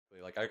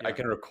Like I Yeah.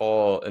 can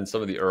recall in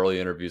some of the early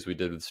interviews we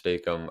did with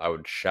Steak-Umm, I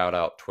would shout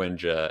out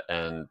Twinja,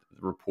 and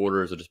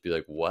reporters would just be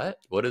like, "What?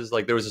 What is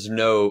like?" There was just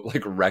no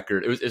like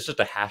record. It's just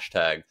a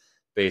hashtag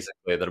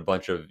basically that a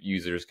bunch of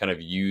users kind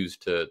of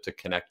used to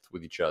connect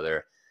with each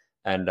other,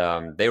 and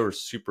they were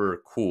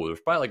super cool. There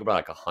was probably like about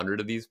like 100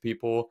 of these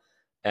people,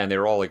 and they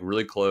were all like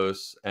really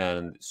close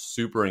and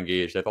super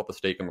engaged. I thought the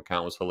Steak-Umm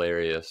account was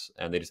hilarious,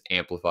 and they just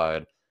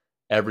amplified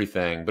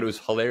everything. But it was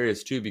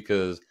hilarious too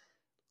because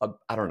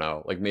I don't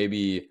know, like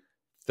maybe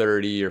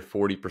 30 or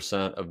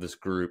 40% of this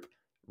group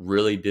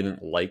really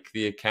didn't like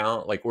the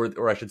account, like,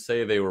 or I should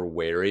say they were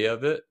wary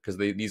of it because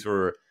these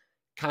were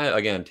kind of,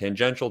 again,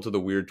 tangential to the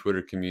weird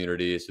Twitter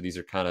community. So these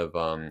are kind of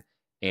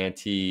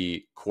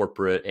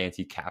anti-corporate,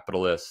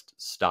 anti-capitalist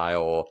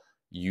style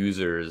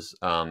users.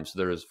 So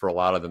there's, for a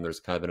lot of them, there's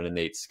kind of an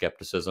innate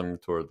skepticism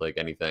toward like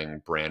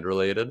anything brand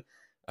related.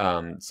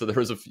 So there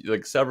was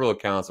like several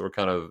accounts that were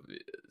kind of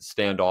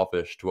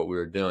standoffish to what we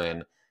were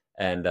doing,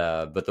 and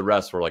but the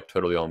rest were like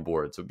totally on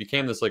board. So it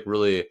became this like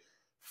really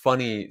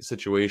funny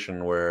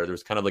situation where there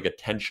was kind of like a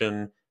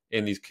tension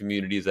in these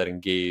communities that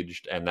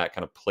engaged, and that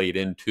kind of played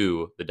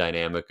into the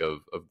dynamic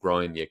of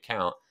growing the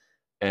account.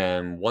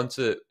 And once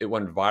it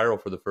went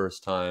viral for the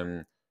first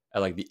time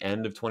at like the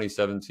end of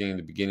 2017,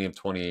 the beginning of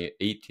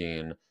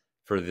 2018,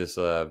 for this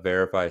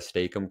verify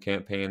Steak-Umm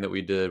campaign that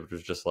we did, which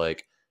was just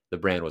like the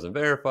brand wasn't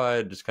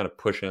verified, just kind of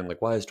pushing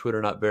like, why is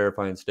Twitter not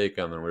verifying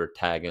Steak-Umm? And we were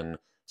tagging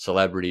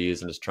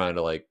celebrities and just trying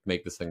to like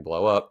make this thing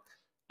blow up.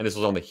 And this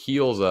was on the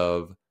heels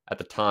of, at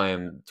the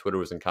time, Twitter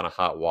was in kind of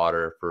hot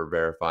water for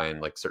verifying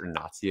like certain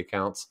Nazi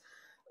accounts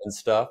and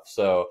stuff.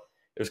 So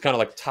it was kind of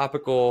like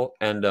topical.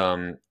 And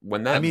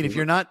when that, I mean, if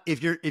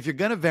you're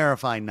gonna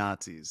verify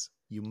Nazis,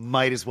 you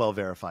might as well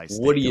verify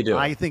what are you Steak-Umm. doing?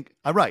 I think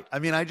I'm right. I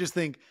mean, I just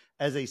think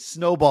as a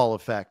snowball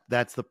effect,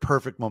 that's the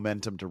perfect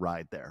momentum to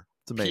ride there.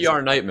 It's amazing.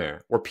 PR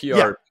nightmare or PR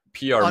Yeah.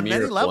 PR On many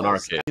miracle in our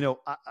levels. case. You know,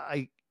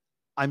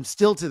 I'm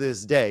still to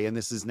this day, and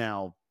this is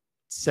now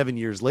 7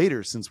 years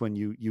later since when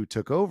you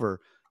took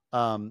over.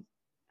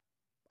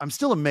 I'm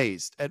still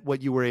amazed at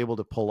what you were able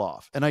to pull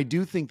off. And I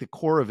do think the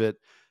core of it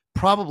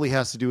probably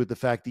has to do with the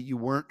fact that you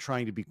weren't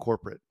trying to be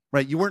corporate,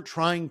 right? You weren't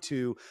trying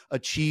to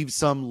achieve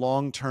some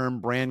long-term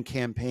brand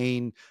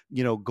campaign,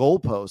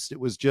 goalpost. It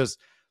was just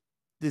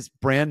this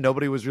brand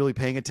nobody was really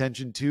paying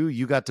attention to.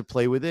 You got to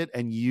play with it,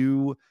 and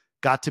you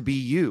got to be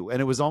you.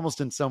 And it was almost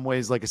in some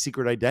ways like a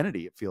secret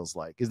identity, it feels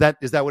like. Is that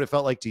what it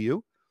felt like to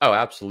you? Oh,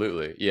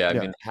 absolutely. Yeah. I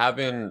Yeah. mean,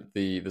 having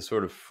the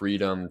sort of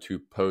freedom to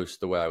post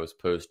the way I was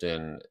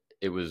posting,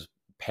 it was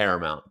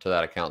paramount to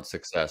that account's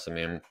success. I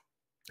mean,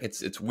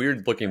 it's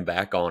weird looking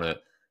back on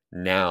it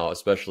now,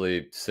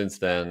 especially since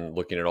then,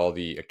 looking at all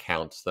the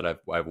accounts that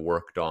I've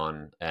worked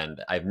on,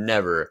 and I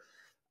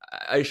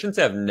shouldn't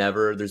say I've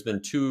never. There's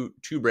been two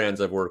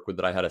brands I've worked with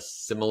that I had a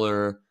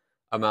similar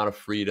amount of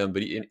freedom,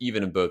 but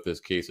even in both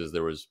those cases,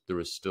 there was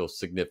still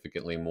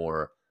significantly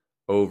more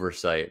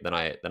oversight than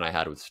I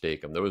had with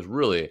Steak-Umm. There was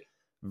really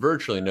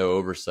virtually no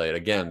oversight,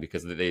 again,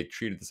 because they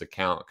treated this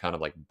account kind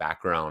of like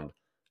background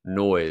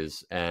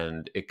noise,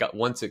 and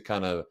once it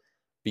kind of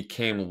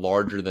became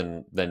larger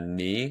than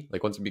me,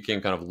 like once it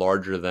became kind of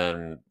larger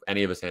than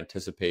any of us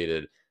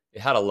anticipated,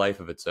 it had a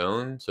life of its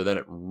own. So then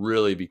it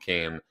really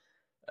became,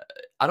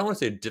 I don't want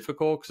to say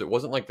difficult, because it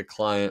wasn't like the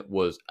client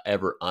was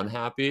ever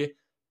unhappy,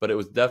 but it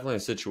was definitely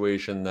a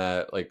situation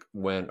that, like,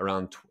 when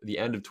around the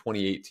end of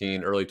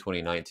 2018, early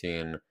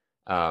 2019,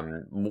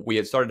 we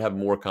had started to have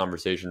more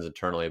conversations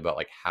internally about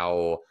like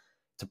how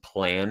to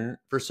plan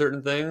for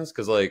certain things.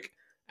 Because like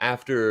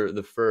after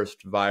the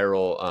first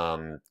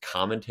viral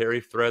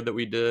commentary thread that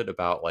we did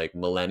about like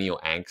millennial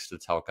angst,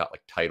 that's how it got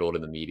like titled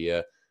in the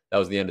media. That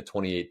was the end of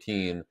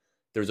 2018.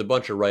 There's a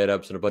bunch of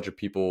write-ups and a bunch of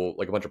people,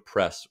 like a bunch of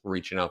press,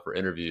 reaching out for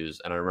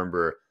interviews. And I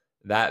remember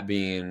that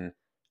being,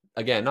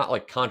 again, not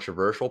like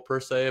controversial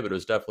per se, but it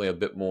was definitely a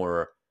bit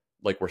more,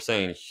 like we're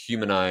saying,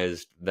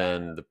 humanized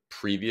than the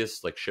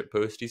previous like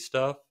shitposty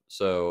stuff.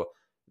 So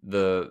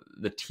the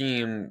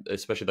team,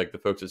 especially like the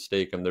folks at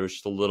Steak-Umm, there was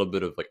just a little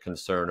bit of like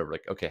concern of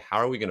like, okay, how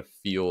are we going to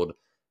field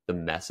the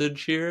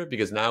message here?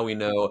 Because now we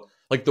know,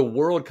 like, the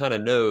world kind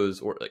of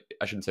knows, or like,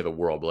 I shouldn't say the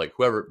world, but like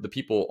whoever, the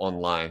people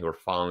online who are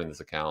following this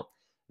account,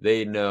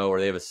 they know, or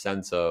they have a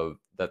sense of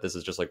that this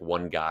is just like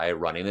one guy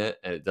running it,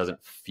 and it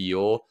doesn't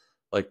feel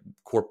like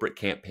corporate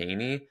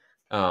campaigny.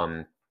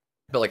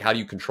 But like, how do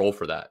you control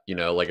for that?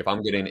 Like if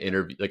I'm getting an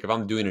interview, like if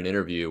I'm doing an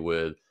interview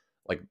with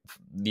like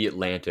the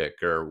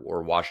Atlantic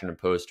or Washington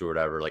Post or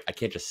whatever, like I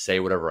can't just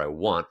say whatever I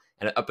want.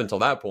 And up until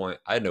that point,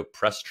 I had no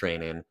press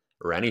training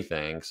or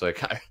anything. So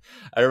like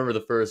I remember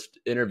the first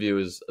interview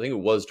was, I think it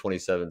was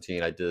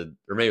 2017. I did,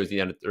 or maybe it was the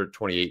end of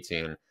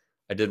 2018.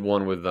 I did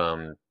one with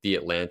the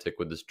Atlantic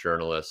with this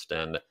journalist,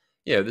 and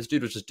this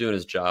dude was just doing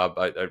his job.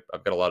 I've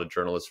got a lot of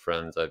journalist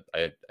friends.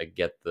 I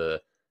get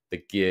the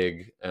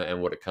gig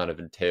and what it kind of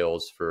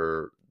entails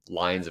for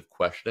lines of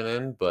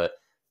questioning, but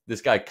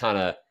this guy kind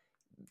of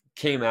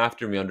came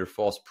after me under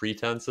false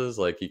pretenses.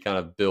 Like he kind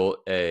of built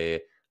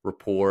a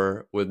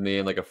rapport with me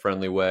in like a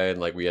friendly way, and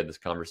like we had this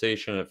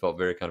conversation. It felt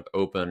very kind of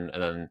open,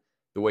 and then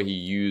the way he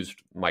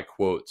used my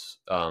quotes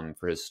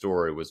for his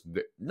story was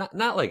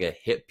not like a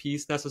hit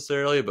piece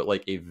necessarily, but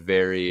like a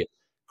very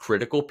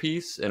critical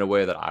piece in a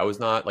way that I was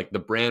not, like the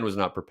brand was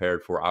not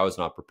prepared for. I was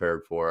not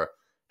prepared for. And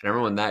I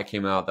remember when that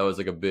came out, that was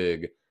like a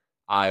big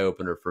eye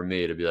opener for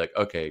me to be like,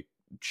 okay,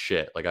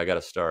 shit, like I got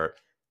to start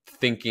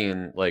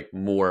thinking like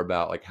more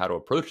about like how to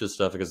approach this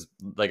stuff because,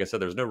 like I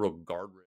said, there's no real guardrail.